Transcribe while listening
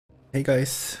Hey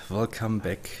guys, welcome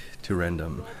back to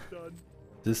Random.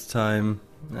 This time,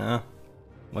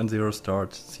 1-0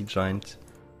 start, Sea Giant.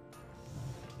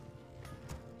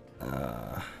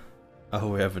 Oh,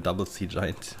 we have a double Sea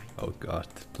Giant. Oh god,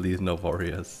 please no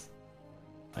warriors.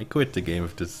 I quit the game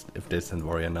if there's a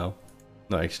warrior now.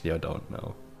 No, actually I don't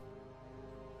know.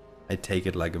 I take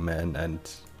it like a man and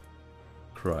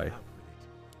cry.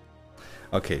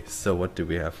 Okay, so what do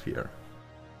we have here?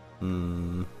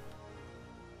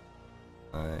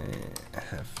 I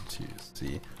have to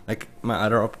see. Like, my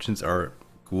other options are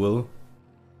Ghoul,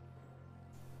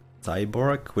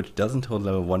 Cyborg, which doesn't hold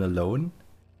level 1 alone.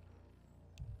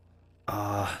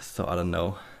 So I don't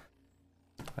know.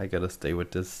 I gotta stay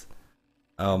with this.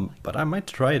 But I might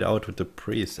try it out with the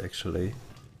Priest, actually.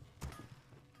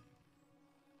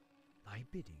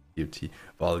 Beauty.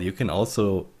 Well, you can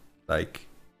also, like,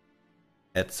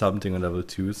 add something on level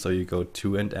 2, so you go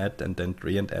 2 and add, and then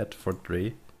 3 and add for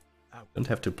 3. Don't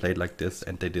have to play it like this,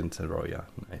 and they didn't send Warrior.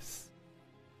 Nice.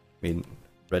 I mean,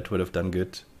 red would have done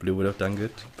good, blue would have done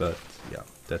good, but yeah,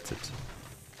 that's it.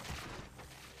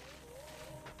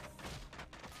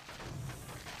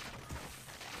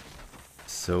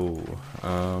 So,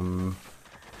 I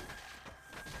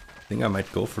think I might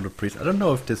go for the Priest. I don't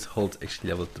know if this holds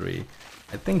actually level 3.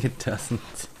 I think it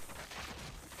doesn't.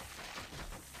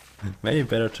 Maybe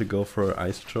better to go for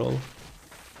Ice Troll.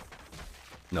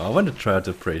 No, I want to try out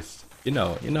the Priest. You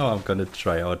know I'm gonna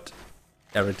try out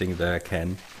everything that I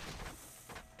can.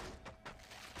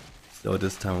 So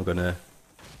this time I'm gonna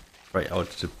try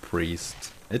out the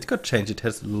Priest. It got changed, it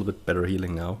has a little bit better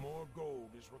healing now.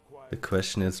 The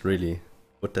question is really,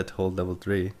 would that hold level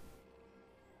 3?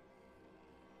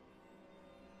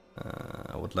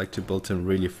 I would like to build him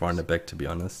really far in the back, to be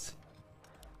honest.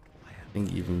 I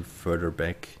think even further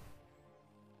back.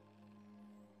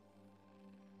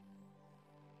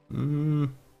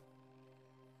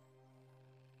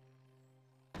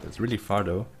 It's really far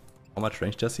though. How much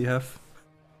range does he have?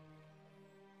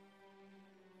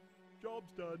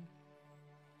 Job's done.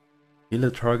 Heal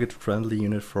a target friendly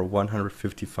unit for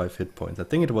 155 hit points. I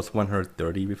think it was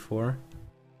 130 before.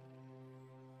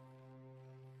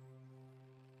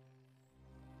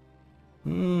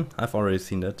 I've already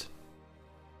seen that.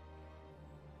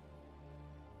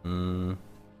 I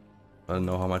don't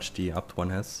know how much the upped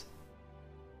one has.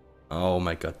 Oh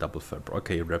my god, double fab.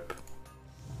 Okay, rep.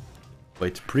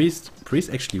 Wait, Priest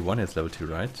actually won his level 2,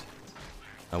 right?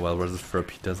 Oh well, versus Ferb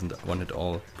he doesn't want it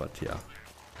all, but yeah.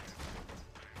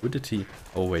 Who did he...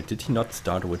 Oh wait, did he not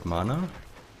start with mana?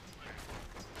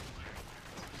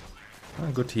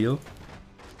 Good heal.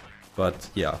 But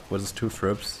yeah, versus 2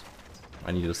 Ferbs,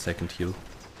 I need a second heal.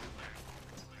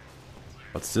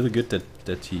 But still good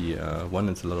that he won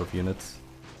a lot of units.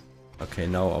 Okay,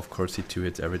 now of course he 2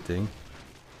 hits everything.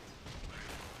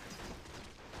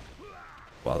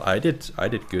 Well, I did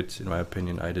good, in my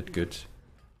opinion, I did good.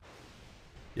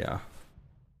 Yeah.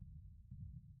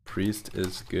 Priest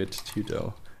is good too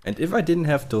though. And if I didn't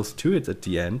have those 2 hits at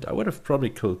the end, I would have probably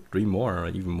killed 3 more, or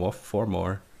even more, 4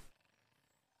 more.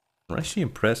 I'm actually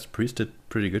impressed, Priest did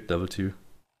pretty good level 2.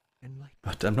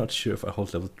 But I'm not sure if I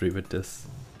hold level 3 with this.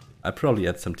 I'll probably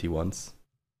add some T1s.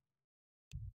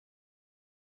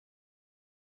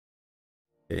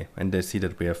 Okay, and they see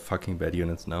that we have fucking bad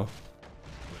units now.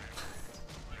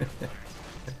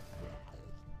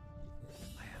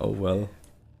 Oh well.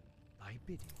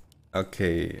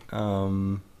 Okay,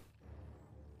 hope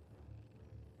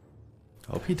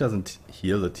he doesn't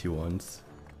heal the T1s.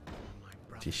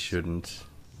 He shouldn't.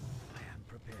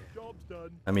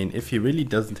 I mean, if he really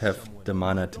doesn't have the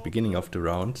mana at the beginning of the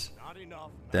round,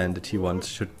 then the T1s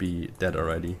should be dead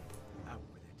already.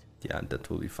 Yeah, that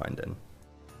will be fine then.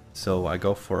 So I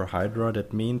go for Hydra,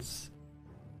 that means...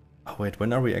 Oh wait,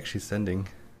 when are we actually sending?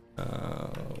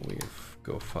 We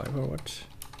go 5 or what?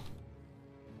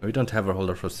 We don't have a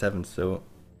holder for 7, so...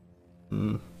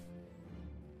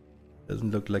 Doesn't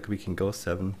look like we can go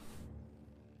 7.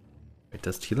 Wait,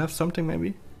 does Teal have something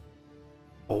maybe?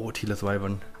 Oh, Teal has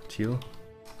Wyvern. Teal.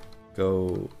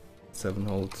 Go 7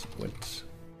 holds with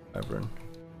Wyvern.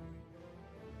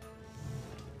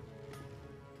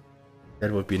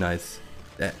 That would be nice.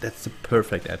 That's the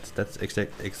perfect ad. That's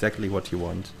exactly what you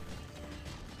want.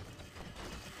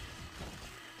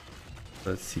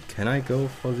 Let's see, can I go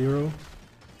for 0?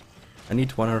 I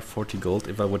need 140 gold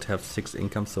if I would have 6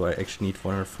 income, so I actually need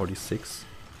 146.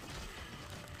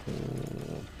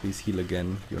 Oh, please heal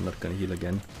again. You're not gonna heal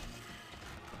again.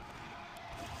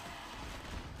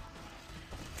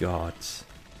 God.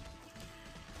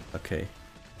 Okay.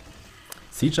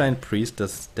 Sea Giant Priest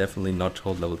does definitely not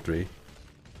hold level 3.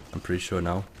 I'm pretty sure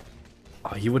now.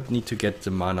 Oh, he would need to get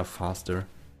the mana faster.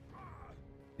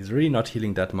 He's really not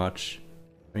healing that much.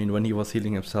 I mean, when he was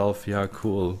healing himself, yeah,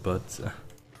 cool, but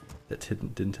that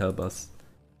didn't help us.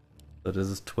 So this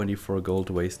is 24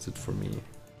 gold wasted for me.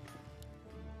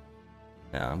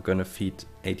 Yeah, I'm gonna feed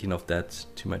 18 of that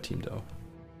to my team though.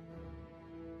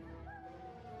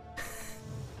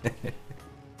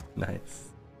 Nice.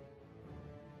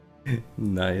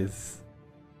 Nice.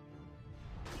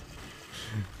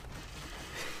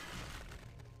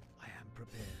 I am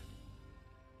prepared.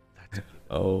 That's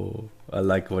Oh, I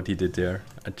like what he did there.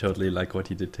 I totally like what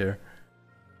he did there.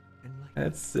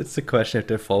 It's a question if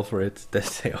they fall for it,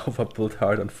 that they overbuild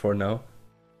hard on 4 now.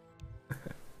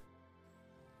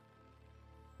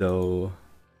 So,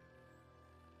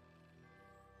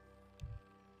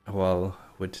 well,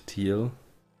 with Teal,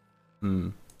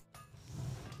 I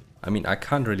mean, I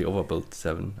can't really overbuild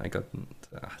 7. I got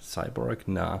Cyborg,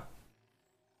 nah.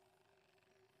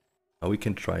 Oh, we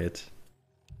can try it.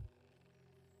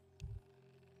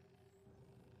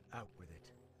 out with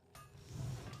it.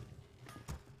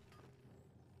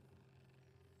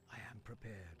 I am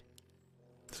prepared.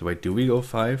 So wait, do we go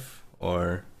 5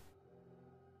 or?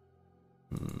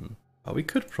 Oh, we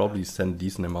could probably send a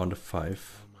decent amount of 5.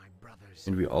 For my brothers.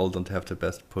 And we all don't have the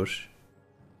best push.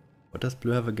 What does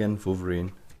blue have again?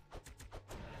 Wolverine.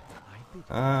 I bid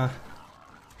Ah.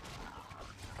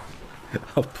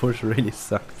 Our push really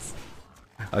sucks.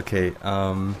 Okay,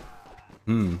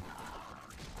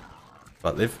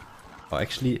 But if... Oh,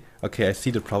 actually... Okay, I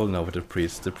see the problem now with the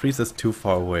priest. The priest is too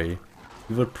far away.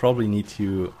 We would probably need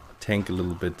to tank a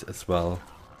little bit as well.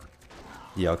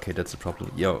 Yeah, okay, that's a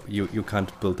problem. Yo, you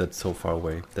can't build that so far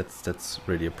away. That's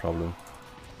really a problem.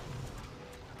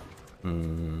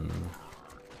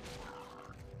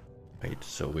 Wait,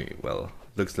 so we... Well,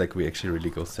 looks like we actually really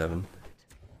go 7.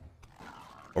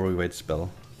 Or we wait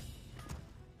spell.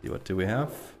 See, what do we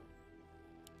have?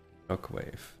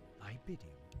 Shockwave. I bid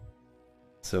you.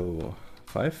 So,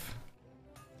 5?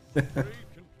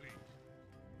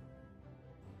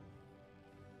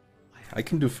 I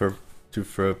can do 2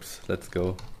 Furbs, let's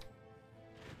go.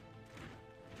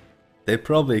 They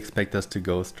probably expect us to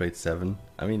go straight 7.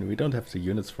 I mean, we don't have the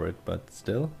units for it, but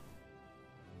still.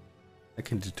 I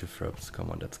can do 2 Furbs, come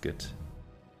on, that's good.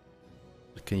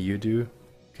 What can you do? You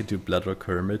can do Bloodrock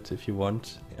Hermit if you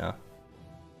want, yeah.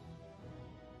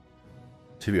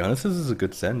 To be honest, this is a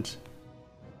good send.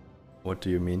 What do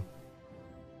you mean?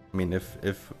 I mean,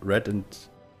 if red and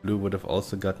blue would have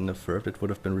also gotten a Furb, it would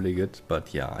have been really good.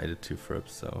 But yeah, I did 2 Furbs,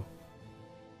 so...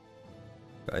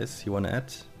 Guys, you wanna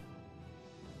add?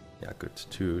 Yeah, good.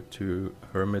 Two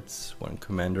Hermits, 1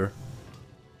 Commander.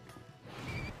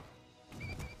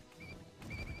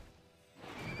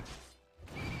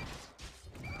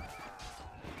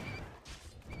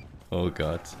 Oh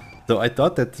god. So I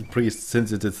thought that the priest,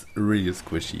 since it is really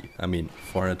squishy, I mean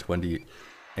 420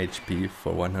 HP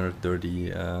for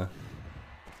 130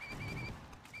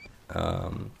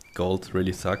 gold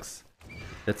really sucks.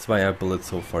 That's why I built it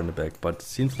so far in the back, but it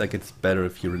seems like it's better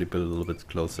if you really build a little bit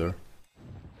closer.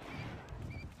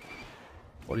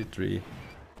 43.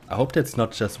 I hope that's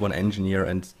not just 1 engineer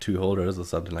and 2 holders or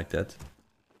something like that.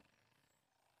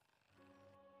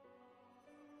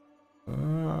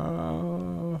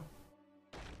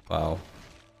 Wow.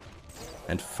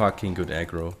 And fucking good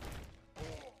aggro.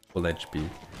 Full HP.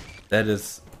 That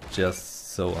is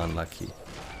just so unlucky.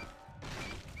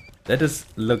 That is...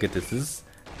 Look at this.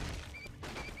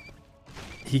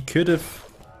 He could have...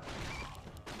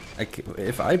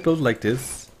 If I build like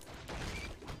this,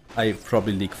 I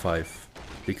probably league 5.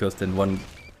 Because then 1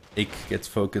 Ick gets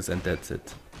focus and that's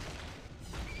it.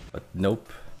 But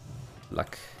nope.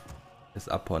 Luck is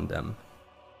up on them.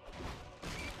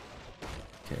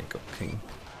 Okay, go king.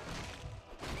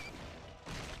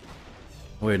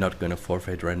 We're not gonna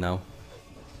forfeit right now.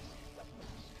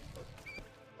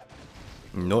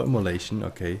 No immolation,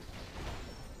 okay.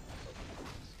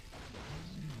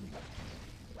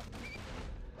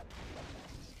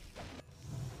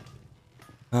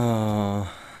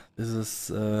 This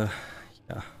is,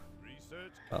 yeah.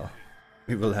 Well,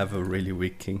 we will have a really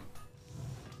weak king.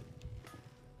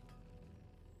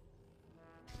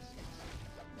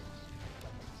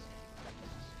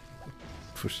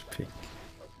 Push pink.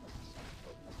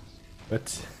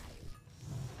 What?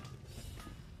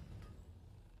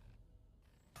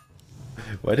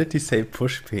 Why did he say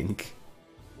push pink?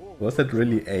 Was it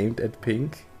really aimed at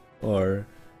pink? Or...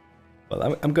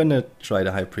 Well, I'm gonna try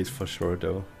the High Priest for sure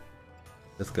though.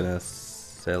 Just gonna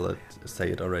say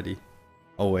it already.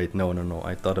 Oh wait, no.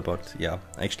 I thought about... Yeah,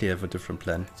 I actually have a different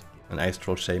plan. An Ice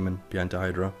Troll Shaman behind the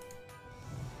Hydra.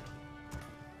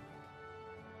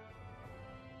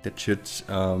 That should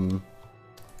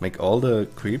Make all the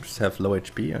creeps have low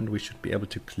HP and we should be able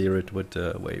to clear it with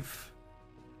the wave.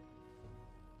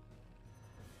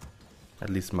 At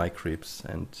least my creeps,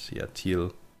 and yeah,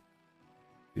 Teal.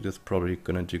 He is probably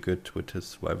gonna do good with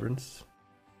his wyverns.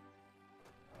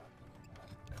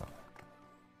 Yeah.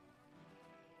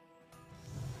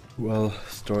 Well,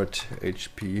 stored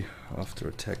HP after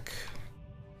attack.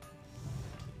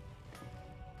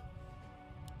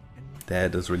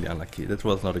 That is really unlucky. That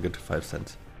was not a good 5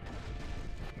 cents.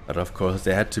 But of course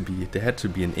there had to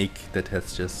be an egg that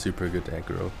has just super good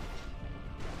aggro.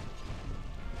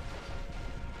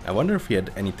 I wonder if he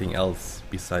had anything else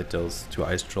beside those 2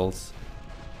 ice trolls.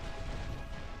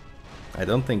 I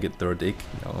don't think it third egg,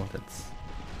 no, that's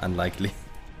unlikely.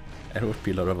 It would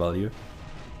be a lot of value.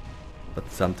 But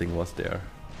something was there.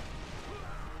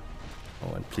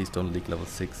 Oh, and please don't leak level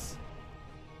 6.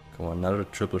 Come on, another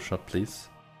triple shot please.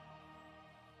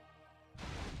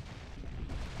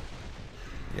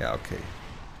 Yeah, okay.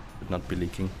 Should not be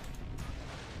leaking.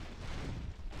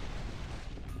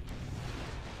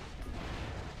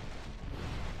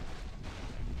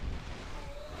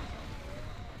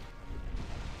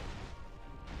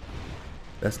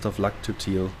 Best of luck to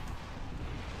Teal.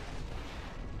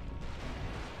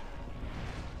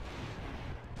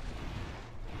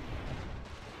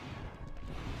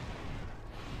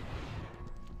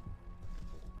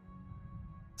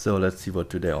 So let's see what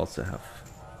do they also have.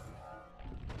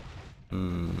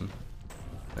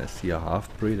 I see a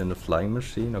half-breed and a flying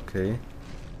machine, okay.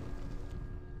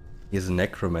 He has a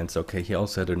necromancer, okay, he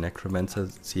also had a necromancer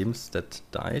it seems that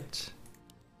died.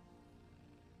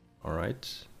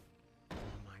 Alright.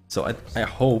 So I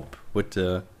hope with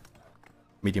the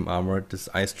medium armor this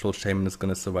ice troll shaman is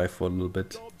gonna survive for a little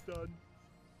bit.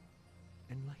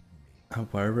 A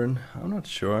wyvern? I'm not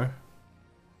sure.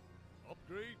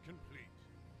 Upgrade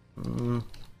complete.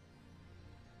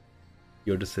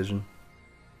 Your decision.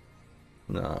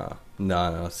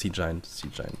 Nah, Sea Giant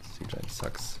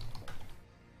sucks.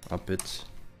 Up it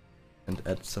and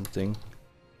add something.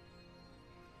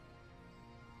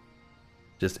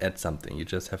 Just add something, you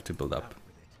just have to build up.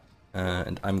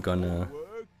 And I'm gonna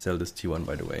sell this T1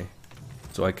 by the way,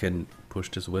 so I can push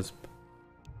this wisp.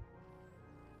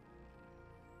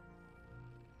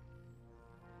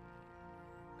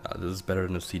 This is better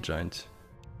than a Sea Giant.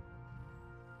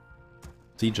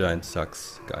 Sea Giant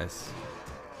sucks, guys.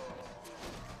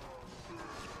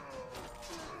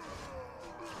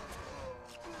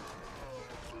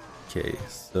 Okay,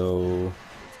 so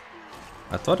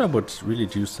I thought I would really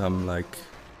do some like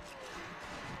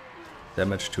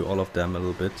damage to all of them a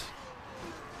little bit.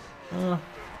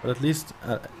 But at least,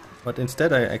 but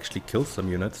instead I actually kill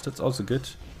some units, that's also good.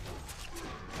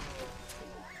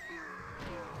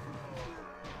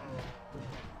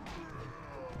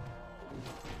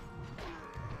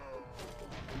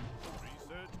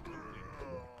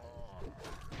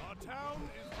 Our town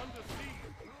is under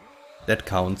siege. That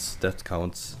counts, that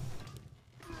counts.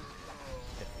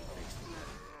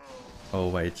 Oh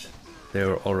wait, they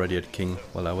were already at king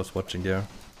while I was watching there.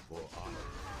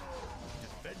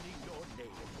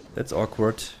 That's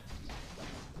awkward.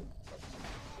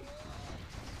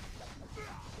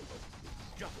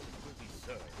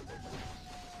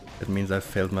 That means I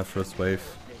failed my first wave.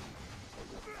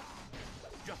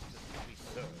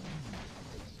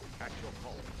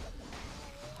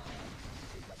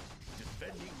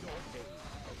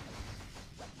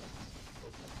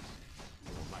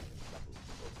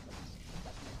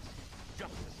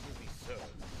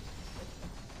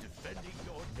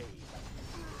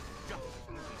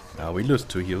 We lose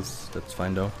 2 heals, that's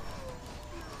fine though.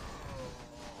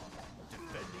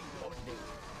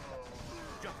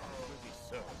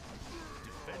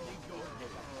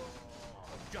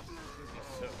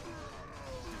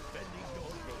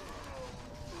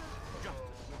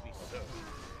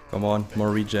 Come on, more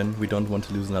regen, we don't want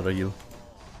to lose another heal.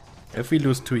 If we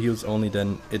lose 2 heals only,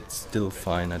 then it's still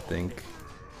fine, I think.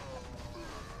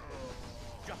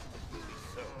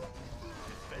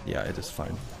 Yeah, it is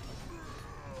fine.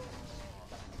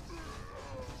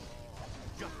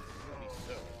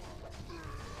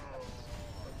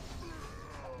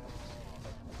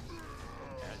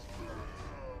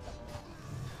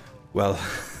 Well,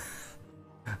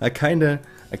 I kinda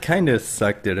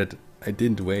sucked that I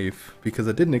didn't wave, because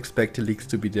I didn't expect the leaks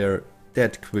to be there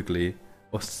that quickly.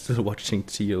 I was still watching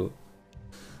Teal.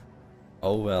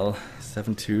 Oh well,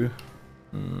 7-2.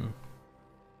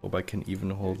 Hope I can even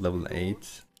hold level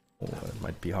 8. Oh, it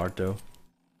might be hard though.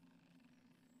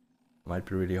 Might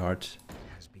be really hard.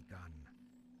 Has begun.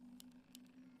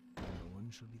 No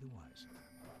one shall be the wiser.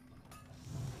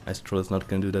 Ice Troll is not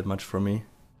gonna do that much for me.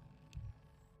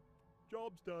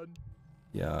 Job's done.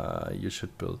 Yeah, you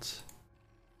should build.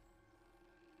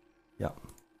 Yeah.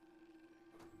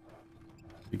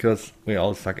 Because we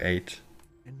all suck 8.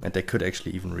 And they could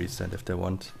actually even resend if they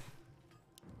want.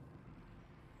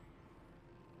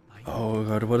 Oh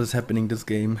god, what is happening this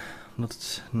game?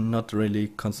 Not really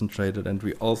concentrated, and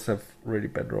we also have really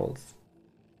bad rolls.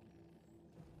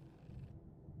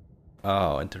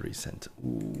 Oh, and the resend.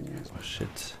 Ooh,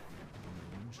 shit.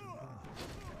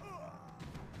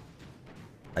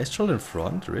 Ice Troll in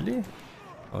front, really?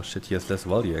 Oh shit, he has less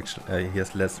value actually. He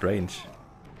has less range.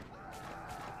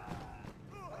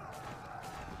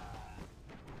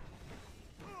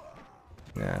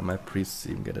 Yeah, my priests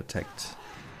even get attacked.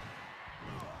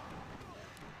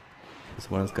 This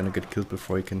one is gonna get killed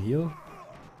before he can heal.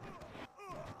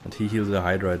 And he heals the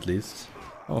Hydra at least.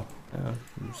 Oh, yeah.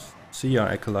 See ya,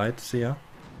 Acolyte, see ya.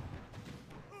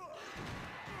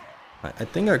 I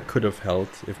think I could have held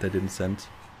if they didn't send.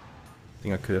 I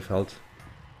think I could have held.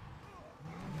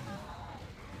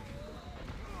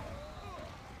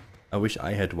 I wish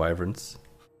I had Wyverns.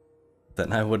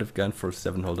 Then I would have gone for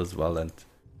 7-hold as well, and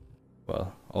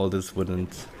well, all this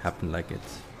wouldn't happen like it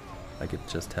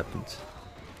just happened.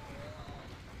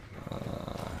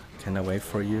 Can I wait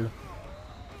for you?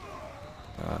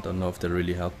 I don't know if that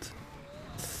really helped.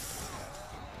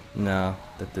 Nah,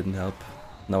 that didn't help.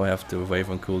 Now I have to wave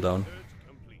on cooldown.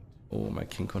 Oh, my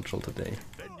king control today.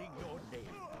 Defending your name.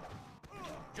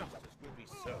 Justice will be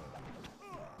served.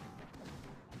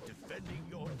 Defending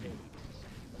your name.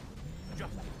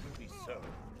 Justice will be served.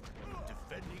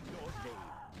 Defending your name.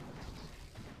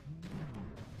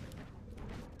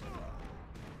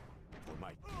 For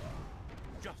my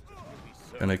justice will be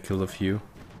served. Gonna kill a few,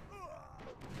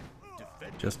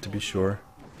 just to be sure.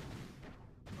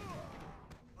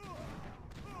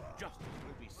 Justice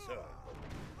will be served.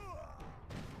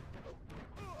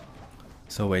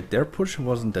 So wait, their push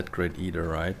wasn't that great either,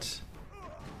 right?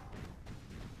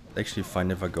 Actually fine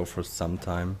if I go for some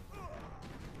time.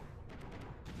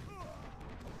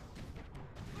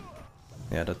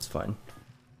 Yeah, that's fine.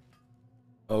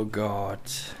 Oh god.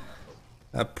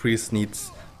 Priest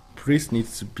needs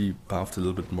to be buffed a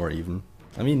little bit more even.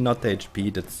 I mean, not the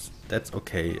HP, that's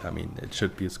okay. I mean, it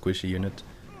should be a squishy unit,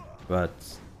 but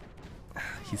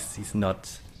he's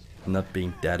not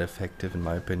being that effective in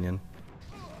my opinion.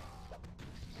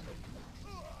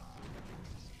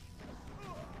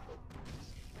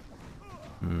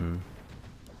 I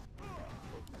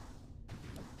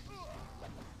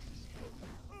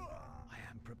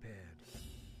am prepared.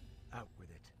 Out with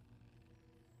it.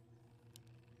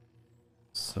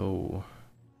 So,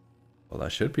 well, I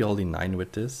should be holding 9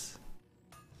 with this.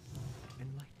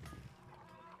 Enlighten.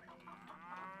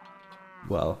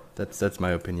 Well, that's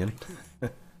my opinion.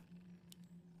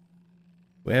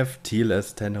 We have teal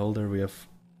as 10 holder, we have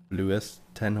blue as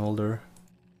 10 holder,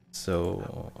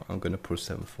 so I'm gonna push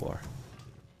 7-4.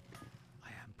 I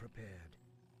am prepared.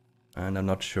 And I'm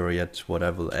not sure yet what I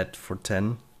will add for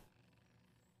 10.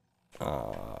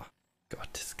 Ah, god,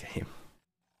 this game.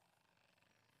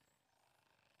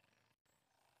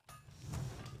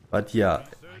 But yeah,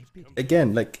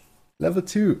 again, like level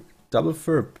 2, double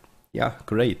Ferb. Yeah,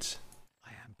 great,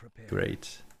 I am prepared.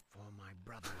 great. For my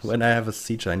brothers. When I have a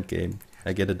Sea Giant game,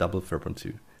 I get a double Ferb on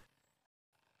 2.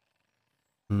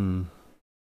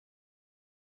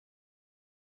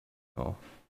 Oh.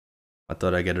 I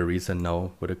thought I get a reason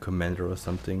now with a commander or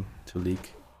something to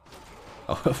leak.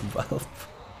 Oh,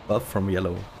 Valve from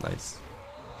yellow, nice.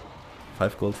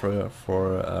 5 gold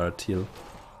for teal.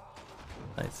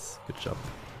 Nice, good job.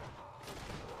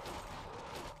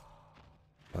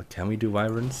 Well, can we do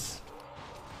Wyverns?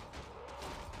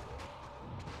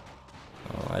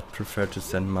 Oh, I'd prefer to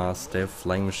send Mars. They have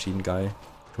Flying Machine guy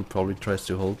who probably tries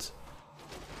to hold.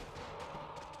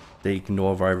 They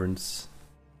ignore Wyverns.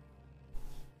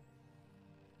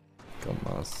 Go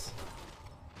Mars.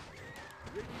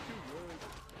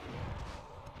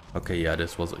 Okay, yeah,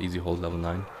 this was easy hold level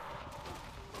 9.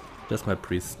 Just my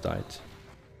priest died.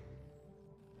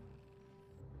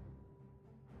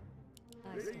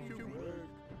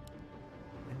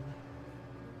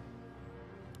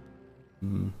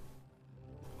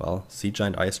 Well, Sea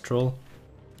Giant Ice Troll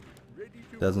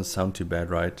doesn't sound too bad,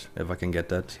 right? If I can get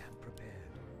that.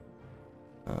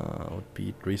 Would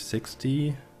be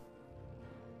 360.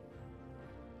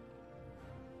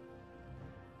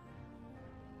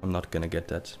 I'm not gonna get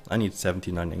that. I need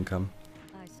 79 income.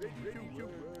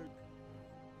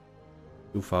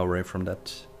 Too far away from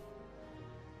that.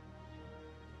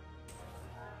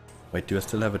 Wait, do I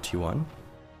still have a T1?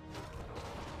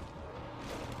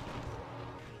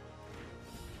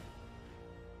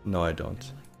 No, I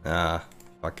don't. Ah,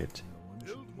 fuck it.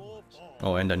 Build more farms.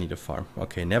 Oh, and I need a farm.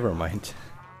 Okay, never mind.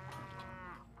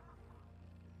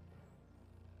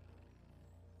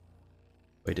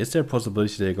 Wait, is there a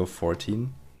possibility they go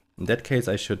 14? In that case,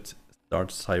 I should start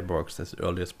cyborgs as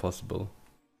early as possible.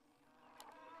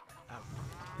 I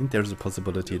think there's a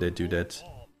possibility they do that.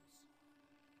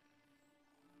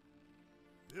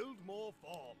 Build more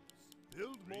farms.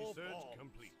 Build more farms.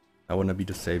 Complete. I wanna be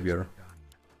the savior.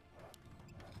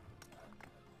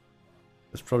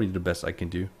 That's probably the best I can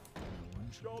do.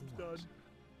 Job's done.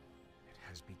 It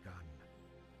has begun.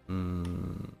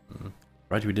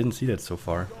 Right, we didn't see that so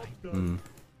far.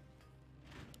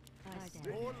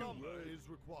 More lumber is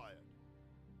required.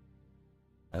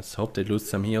 Let's hope they lose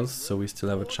some heals, so we still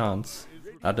have a chance.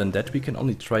 Other than that, we can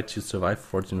only try to survive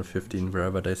 14 or 15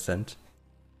 wherever they send.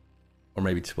 Or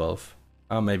maybe 12.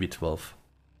 Maybe 12.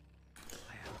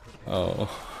 Oh.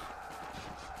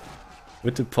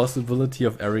 With the possibility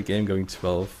of every game going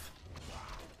 12.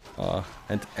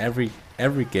 And every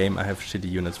game I have shitty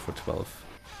units for 12.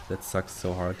 That sucks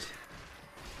so hard.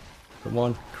 Come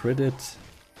on, crit it.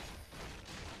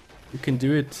 You can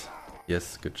do it.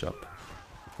 Yes, good job.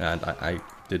 And I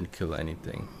didn't kill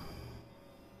anything.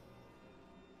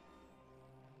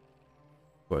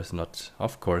 Of course not.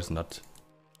 Of course not.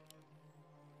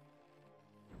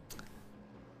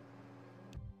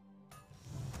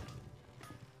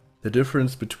 The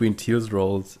difference between Teal's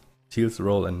role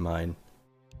and mine.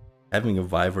 Having a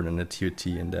Wyvern and a TOT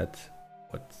in that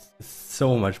is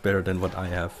so much better than what I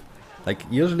have. Like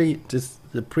usually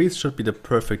the priest should be the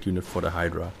perfect unit for the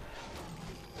Hydra.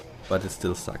 But it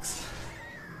still sucks.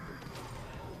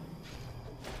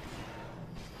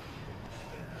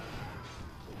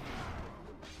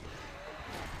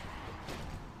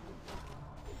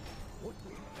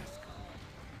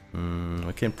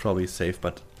 I can probably save,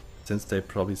 but since they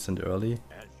probably sent early.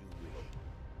 As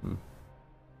you wish.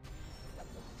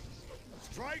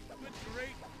 Strike with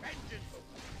great vengeance.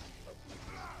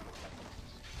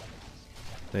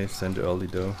 They sent early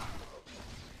though.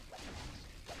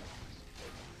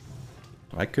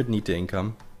 I could need the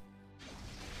income.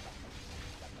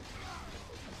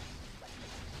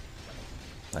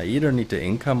 I either need the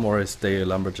income or I stay a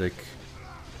lumberjack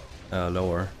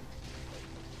lower.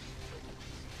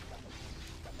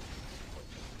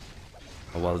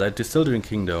 Oh well, they're still doing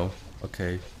king though.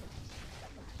 Okay.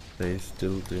 They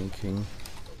still doing king.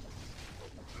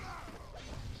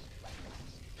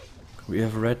 We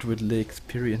have Red Whitley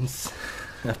experience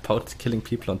about killing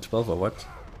people on 12 or what?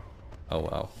 Oh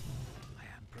wow. I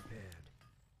am prepared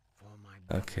for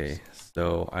my Okay,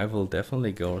 so I will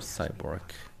definitely go cyborg.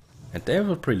 And they have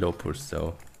a pretty low push,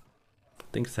 so I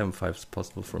think 7.5 is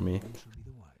possible for me.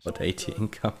 But 80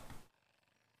 income.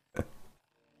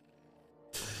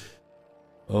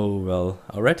 Oh well,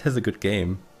 our red has a good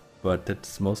game, but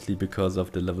that's mostly because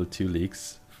of the level 2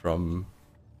 leaks from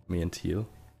me and Teal.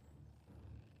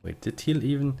 Wait, did Teal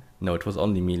even? No, it was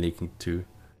only me leaking 2.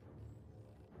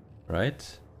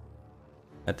 Right?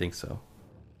 I think so.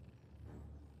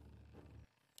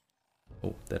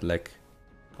 Oh, that lag.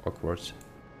 Awkward.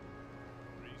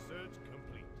 Research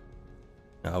complete.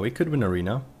 Now we could win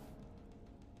arena.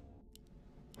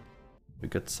 We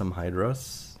got some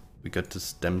Hydras. We got the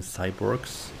stem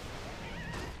cyborgs.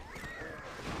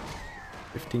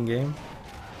 15 game.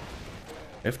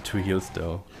 I have 2 heals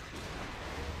though.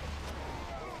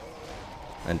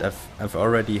 And I've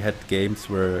already had games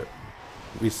where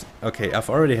I've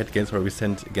already had games where we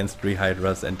sent against 3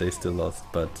 Hydras and they still lost,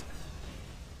 but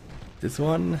this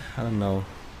one, I don't know.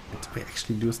 Did we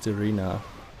actually lose the arena?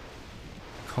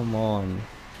 Come on.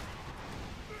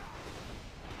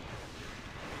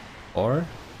 Or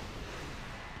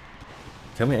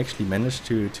can we actually manage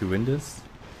to win this?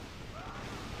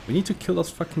 We need to kill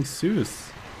those fucking Zeus.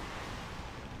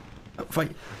 Why?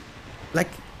 Like,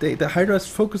 the Hydras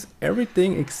focus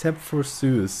everything except for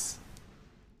Zeus.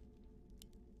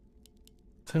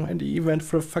 So and they even went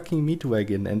for a fucking meat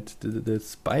wagon and the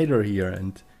spider here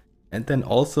and then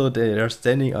also they are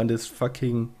standing on this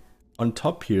fucking on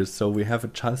top here, so we have a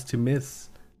chance to miss.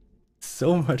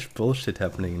 So much bullshit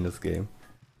happening in this game.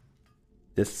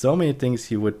 There's so many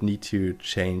things you would need to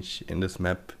change in this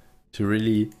map to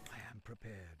really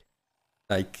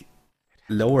like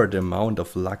lower the amount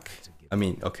of luck. I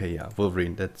mean, okay, yeah,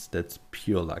 Wolverine, that's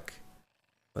pure luck.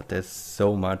 But there's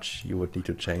so much you would need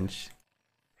to change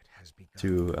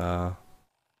to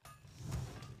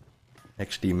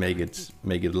actually make it a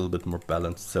little bit more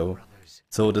balanced. So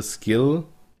the skill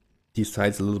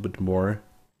decides a little bit more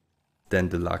than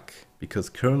the luck, because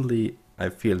currently I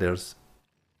feel there's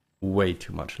way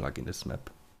too much luck in this map.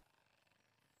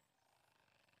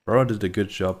 Rora did a good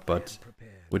job, but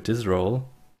with this role,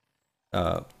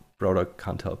 Brother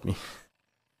can't help me.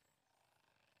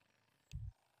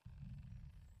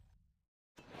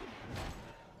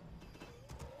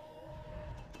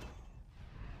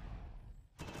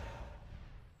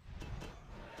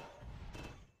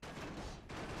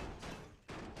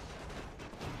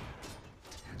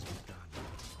 Has begun.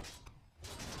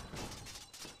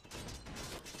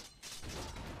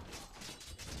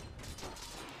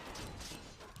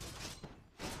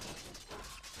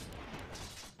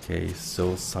 Okay,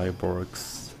 so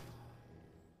cyborgs.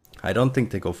 I don't think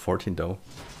they go 14 though.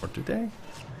 Or do they?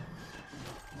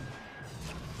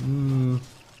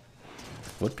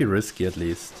 Would be risky at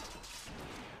least.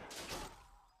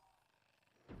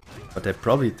 But I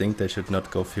probably think they should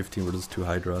not go 15 versus 2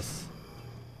 Hydras.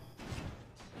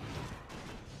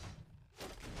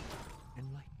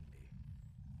 Enlighten me.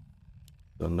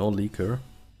 So no leaker.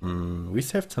 We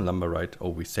saved some lumber, right? Oh,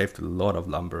 we saved a lot of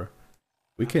lumber.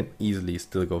 We can easily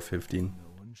still go 15. No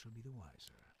one shall be the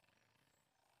wiser.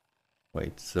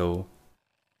 Wait, so...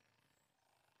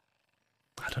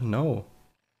 I don't know.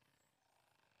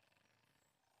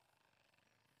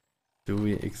 Do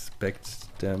we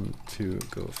expect them to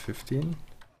go 15?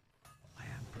 I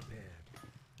am prepared.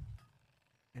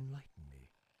 Enlighten me.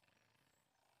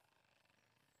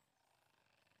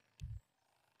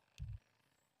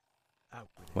 Out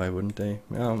with it. Why wouldn't they?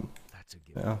 That's a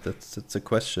given. Yeah, that's a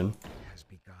question. Has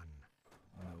begun.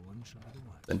 No one shall be the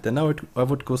wiser. And then I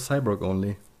would go Cyborg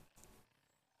only.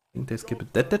 I think they skip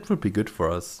it. That would be good for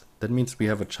us. That means we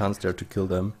have a chance there to kill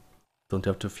them. Don't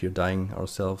have to fear dying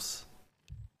ourselves.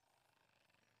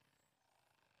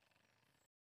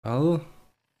 Well,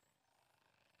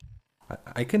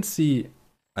 I can see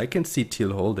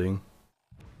Teal holding.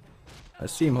 I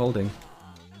see him holding.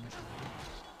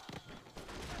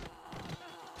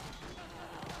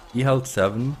 He held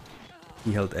 7,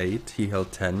 he held 8, he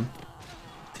held 10.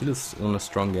 Teal is on a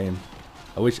strong game.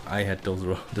 I wish I had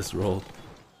this roll.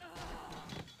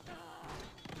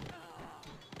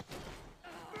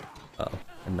 Oh,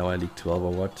 and now I leak 12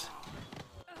 or what?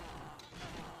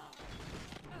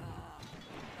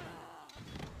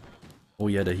 Oh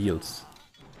yeah, the heals.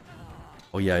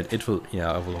 Oh yeah, it will, yeah,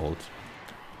 I will hold.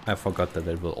 I forgot that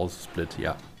it will also split,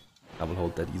 yeah. I will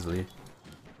hold that easily.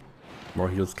 More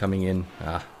heals coming in.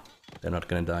 Ah, they're not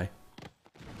gonna die.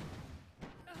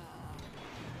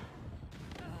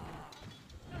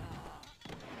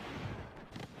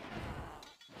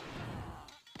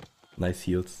 Nice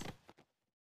heals.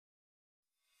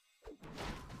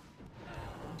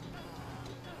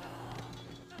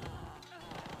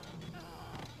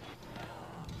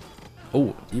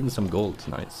 Oh, even some gold.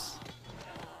 Nice.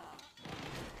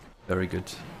 Very good.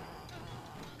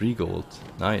 3 gold.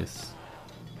 Nice.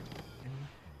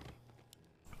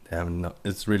 Damn, no,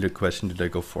 it's really a question, did I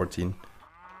go 14?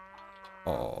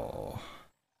 Oh.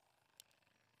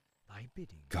 Thy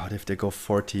bidding. God, if they go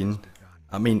 14.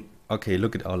 I mean, okay,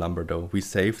 look at our lumber though. We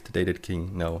saved, they did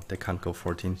king. No, they can't go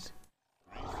 14.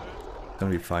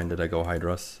 Gonna be fine that I go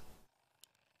Hydras.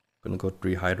 Gonna go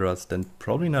 3 Hydras, then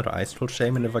probably another Ice Troll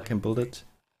Shaman if I can build it.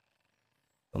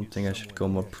 Don't think I should go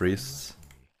more priests.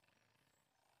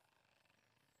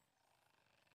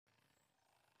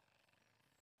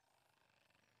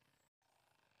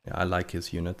 Yeah, I like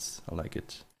his units. I like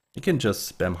it. He can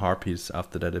just spam harpies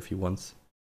after that if he wants.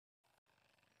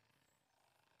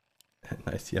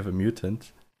 Nice, you have a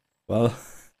mutant. Well,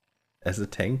 as a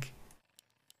tank.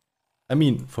 I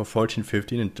mean, for 14,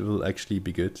 15 it will actually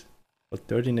be good. For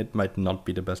 13 it might not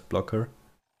be the best blocker.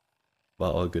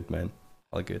 Well, all good, man.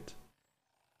 All good.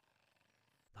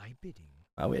 Thy bidding.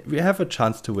 We have a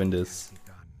chance to win this. Has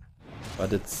begun.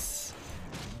 But it's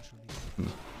No one shall be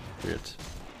the weird.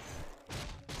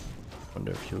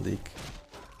 Wonder if you leak.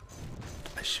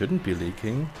 I shouldn't be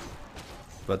leaking.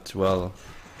 But well.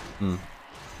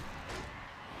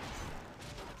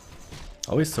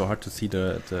 Always so hard to see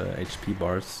the HP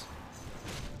bars.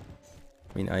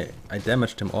 I mean, I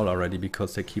damaged them all already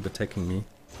because they keep attacking me.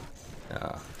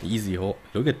 Yeah, easy hole.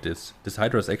 Look at this. This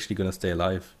Hydra is actually gonna stay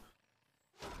alive.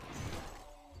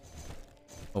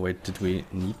 Oh wait, did we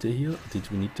need the heal? Did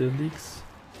we need the leaks?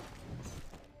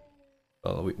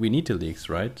 Well, we need the leaks,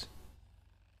 right?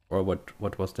 Or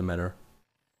what was the matter?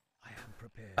 I am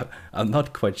prepared. I'm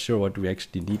not quite sure what we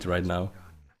actually need right now. Begun.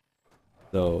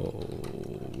 So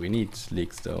we need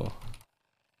leaks though.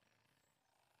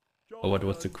 Or what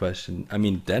was the question? I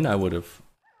mean, then I would have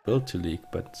built to leak,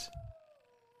 but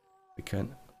we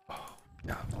can. Oh,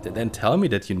 yeah. Then tell me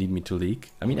that you need me to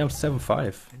leak. I mean, I'm 7-5.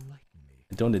 Enlighten me.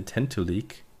 I don't intend to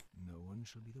leak. No one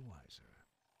shall be the wiser.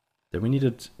 Then we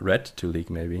needed red to leak,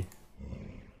 maybe.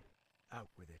 Out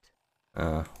with it.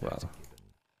 Well. That's a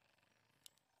given.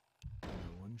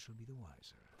 No one shall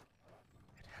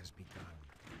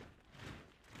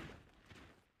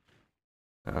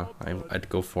I'd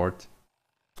go for it.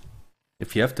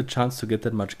 If you have the chance to get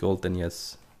that much gold, then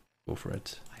yes, go for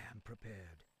it. I am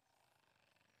prepared.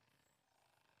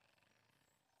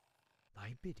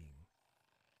 Thy bidding.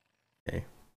 Okay.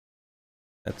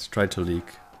 Let's try to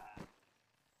leak.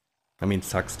 I mean,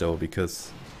 sucks though,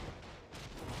 because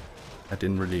I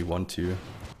didn't really want to.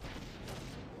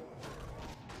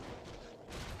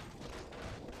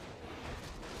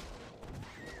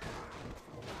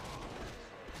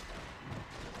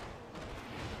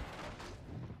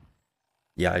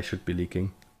 Yeah, I should be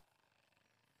leaking.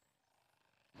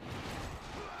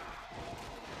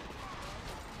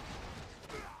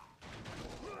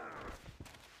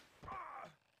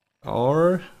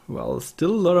 Or, well,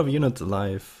 still a lot of units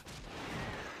alive.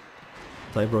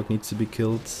 Cyborg needs to be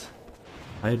killed.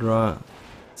 Hydra,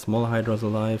 small Hydra's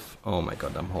alive. Oh my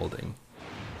god, I'm holding.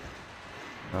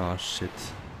 Oh shit.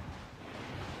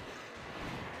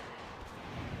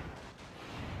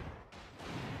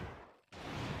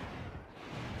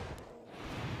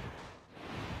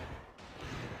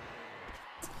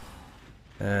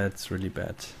 That's really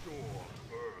bad. That's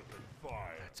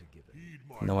a given.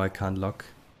 No, I can't lock.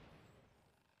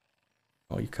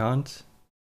 Oh, you can't?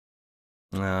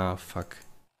 Ah, fuck.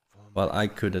 Well, I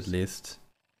could at least.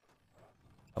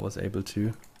 I was able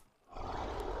to.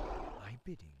 Thy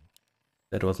bidding.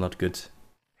 That was not good. It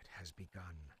has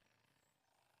begun.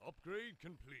 Upgrade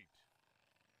complete.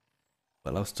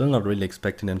 Well, I was still not really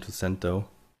expecting them to send though.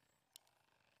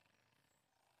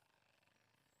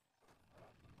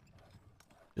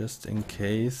 Just in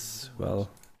case, well,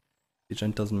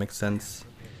 Legend doesn't make sense.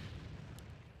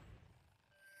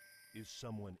 Is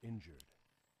someone injured?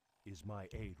 Is my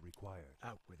aid required?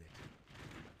 Out with it.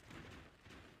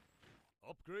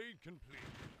 Upgrade complete.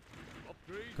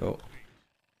 Upgrade Go. complete.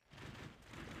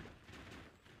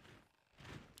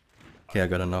 Okay, I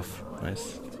got enough.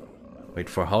 Nice. Wait,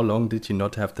 for how long did you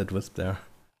not have that wisp there?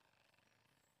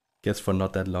 Guess for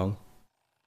not that long.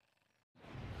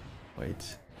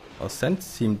 Wait. Our scent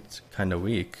seemed kinda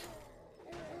weak.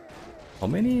 How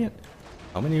many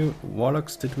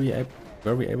warlocks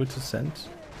were we able to send?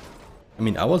 I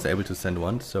mean, I was able to send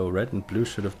one, so red and blue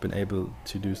should have been able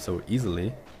to do so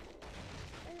easily.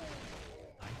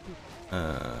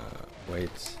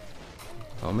 Wait.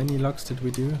 How many logs did we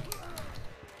do?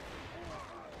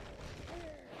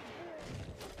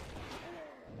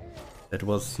 That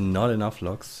was not enough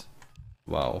logs.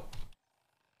 Wow.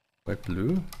 Red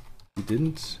blue? We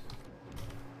didn't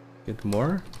get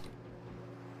more?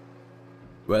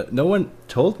 Well, no one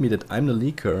told me that I'm the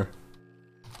leaker.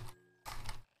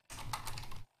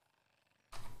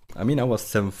 I mean, I was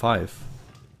 7-5.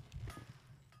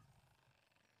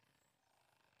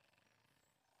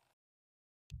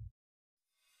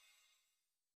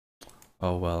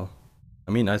 Oh well.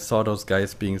 I mean, I saw those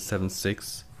guys being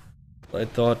 7-6. I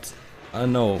thought, I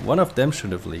don't know, one of them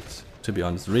should have leaked, to be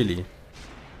honest, really.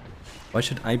 Why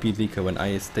should I be leaker when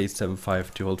I stay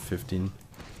 7-5 to hold 15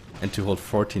 and to hold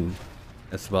 14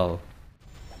 as well?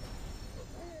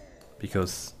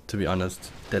 Because, to be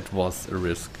honest, that was a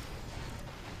risk.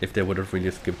 If they would have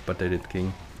really skipped, but they did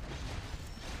king.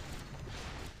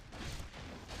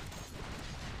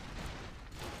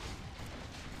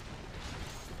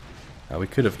 We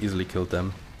could have easily killed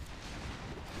them,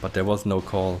 but there was no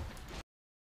call.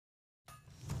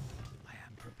 I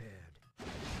am prepared.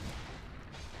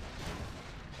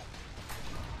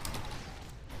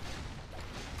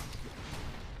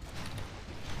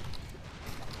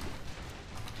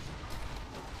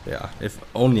 Yeah, if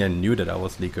only I knew that I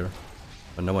was leaker,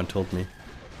 but no one told me.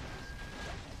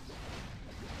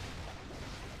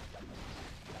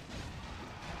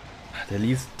 They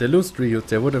lose 3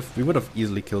 hits, we would have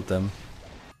easily killed them.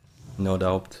 No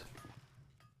doubt.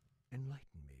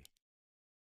 Enlighten me.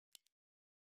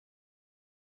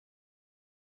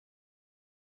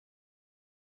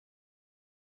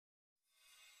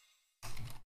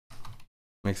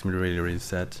 Makes me really, really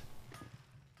sad.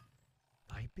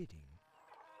 Thy bidding.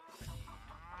 Enlighten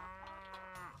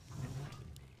me.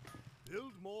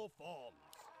 Build more farms.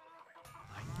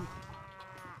 Thy bidding.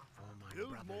 For my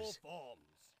Build more brothers. farms.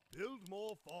 Build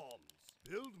more farms.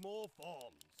 Build more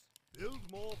farms. Build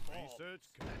more farms. Research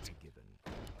That's a given.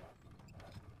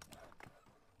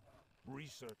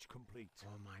 Research complete.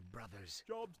 For my brothers.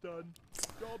 Job's done.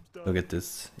 Job's done. Look at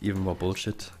this, even more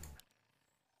bullshit.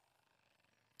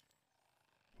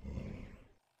 I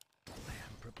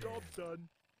am prepared. Job's done.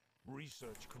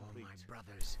 Research For complete. my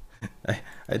brothers.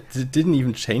 I didn't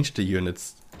even change the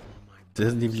units. For my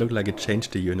Doesn't even look like it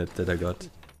changed the unit that I got.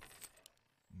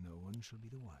 No one shall be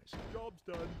the wiser. Job's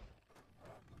done.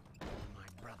 For my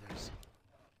brothers.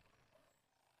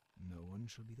 No one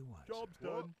shall be the wise. Job's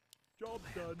done. Job's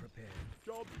done. Prepared.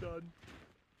 Job's done.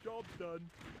 Job's done.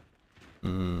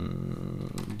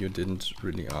 You didn't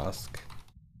really ask.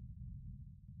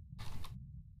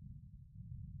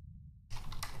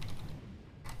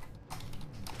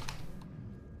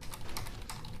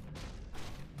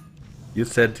 You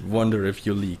said wonder if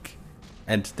you leak,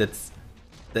 and that's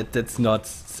not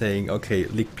saying okay,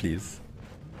 leak please.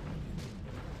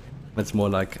 It's more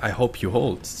like I hope you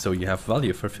hold, so you have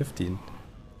value for 15.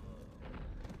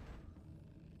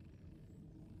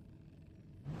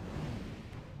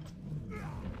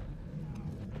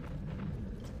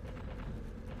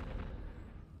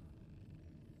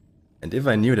 And if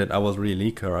I knew that I was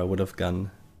really leaker, I would have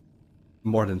gone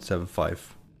more than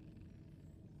 7.5.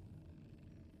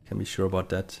 Can be sure about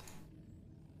that.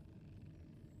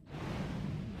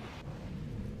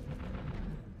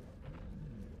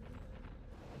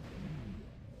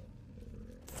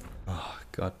 Oh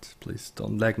god, please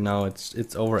don't lag now.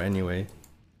 It's over anyway.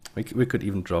 We could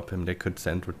even drop him. They could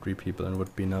send with 3 people and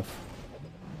would be enough.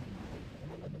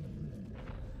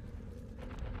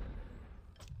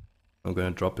 I'm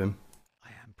gonna drop him. I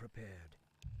am prepared.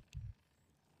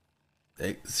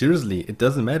 Hey, seriously, it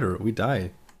doesn't matter. We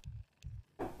die.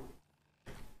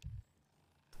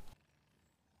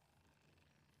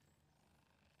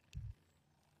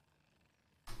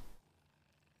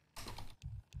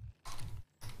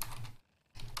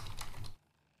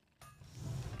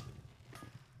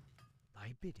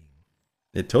 By bidding.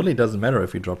 It totally doesn't matter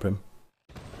if we drop him.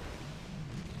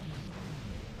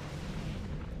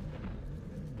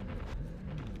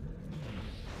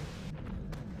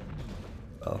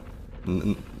 Well,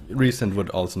 recent would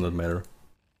also not matter.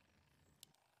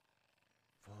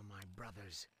 For my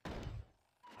brothers. I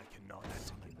cannot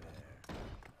see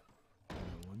there.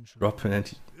 No one shall Drop him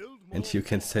Build and more you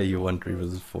can say you want 3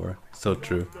 versus 4. So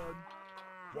true. Job's done.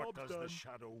 What Job's does done. the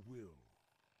shadow will?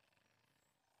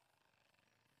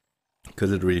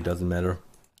 Because it really doesn't matter.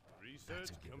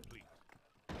 Research complete.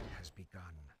 It has begun.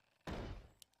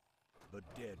 The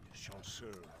dead shall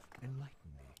serve.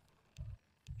 Enlighten me.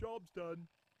 Job's done.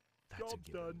 That's a Job's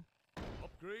given. done.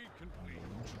 Upgrade complete. No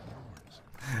one shall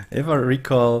yours. If I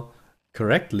recall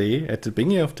correctly, at the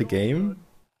beginning of the game,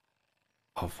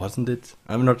 oh, wasn't it?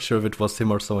 I'm not sure if it was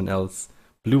him or someone else.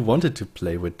 Blue wanted to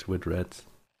play with red.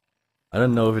 I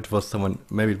don't know if it was someone,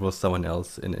 maybe it was someone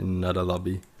else in another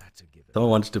lobby. That's a given.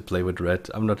 Someone wanted to play with red.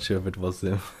 I'm not sure if it was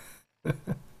him. It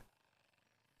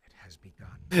has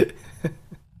begun.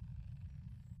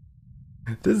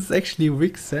 This is actually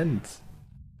weak send.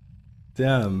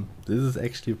 Damn, this is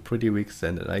actually pretty weak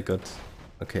send, and I got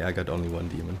only 1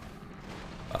 demon.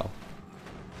 Wow.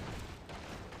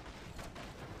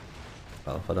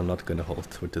 Well, but I'm not gonna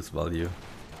hold with this value.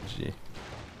 Gee.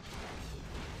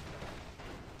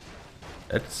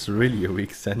 That's really a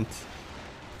weak send.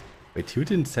 Wait, you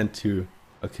didn't send 2.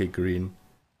 Okay, green.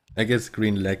 I guess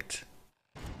green lagged.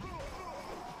 I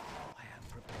am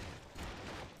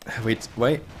prepared.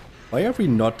 Wait, why are we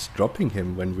not dropping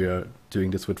him when we are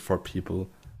doing this with 4 people?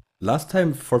 Last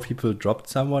time 4 people dropped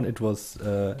someone, it was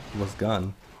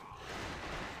gone.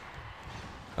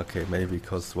 Okay, maybe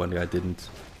because one guy didn't.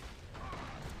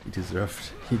 He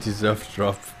deserved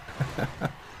drop.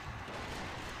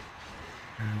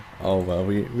 Oh well,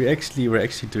 we're actually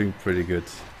doing pretty good,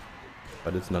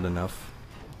 but it's not enough.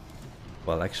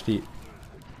 Well, actually,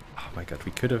 oh my god,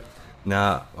 we could have.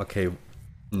 Nah, okay,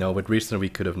 no, with reason we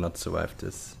could have not survived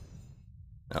this.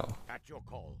 No. At your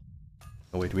call.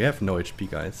 Oh wait, we have no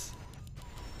HP, guys.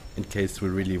 In case we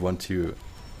really want to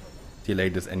delay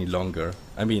this any longer.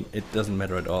 I mean, it doesn't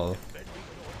matter at all.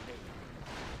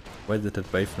 Why did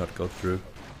that wave not go through?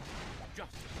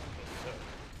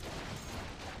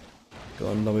 Go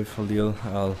on, lobby for Lille.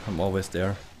 I'm always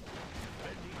there.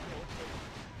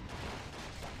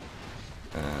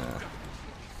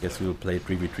 Guess we will play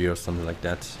 3v3 or something like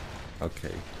that.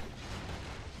 Okay.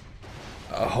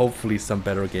 Hopefully some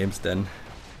better games then.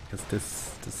 Because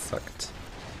this sucked.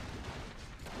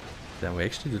 Then we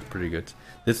actually did pretty good.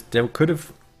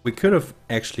 We could have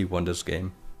actually won this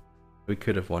game. We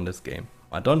could have won this game.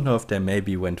 I don't know if they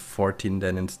maybe went 14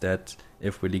 then instead,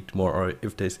 if we leaked more, or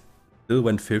if they still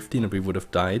went 15 and we would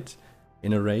have died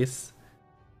in a race.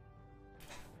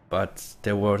 But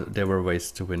there were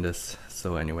ways to win this.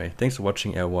 So anyway, thanks for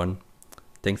watching, Air1.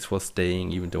 Thanks for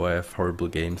staying even though I have horrible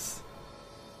games.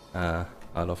 I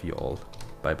love you all.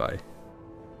 Bye bye.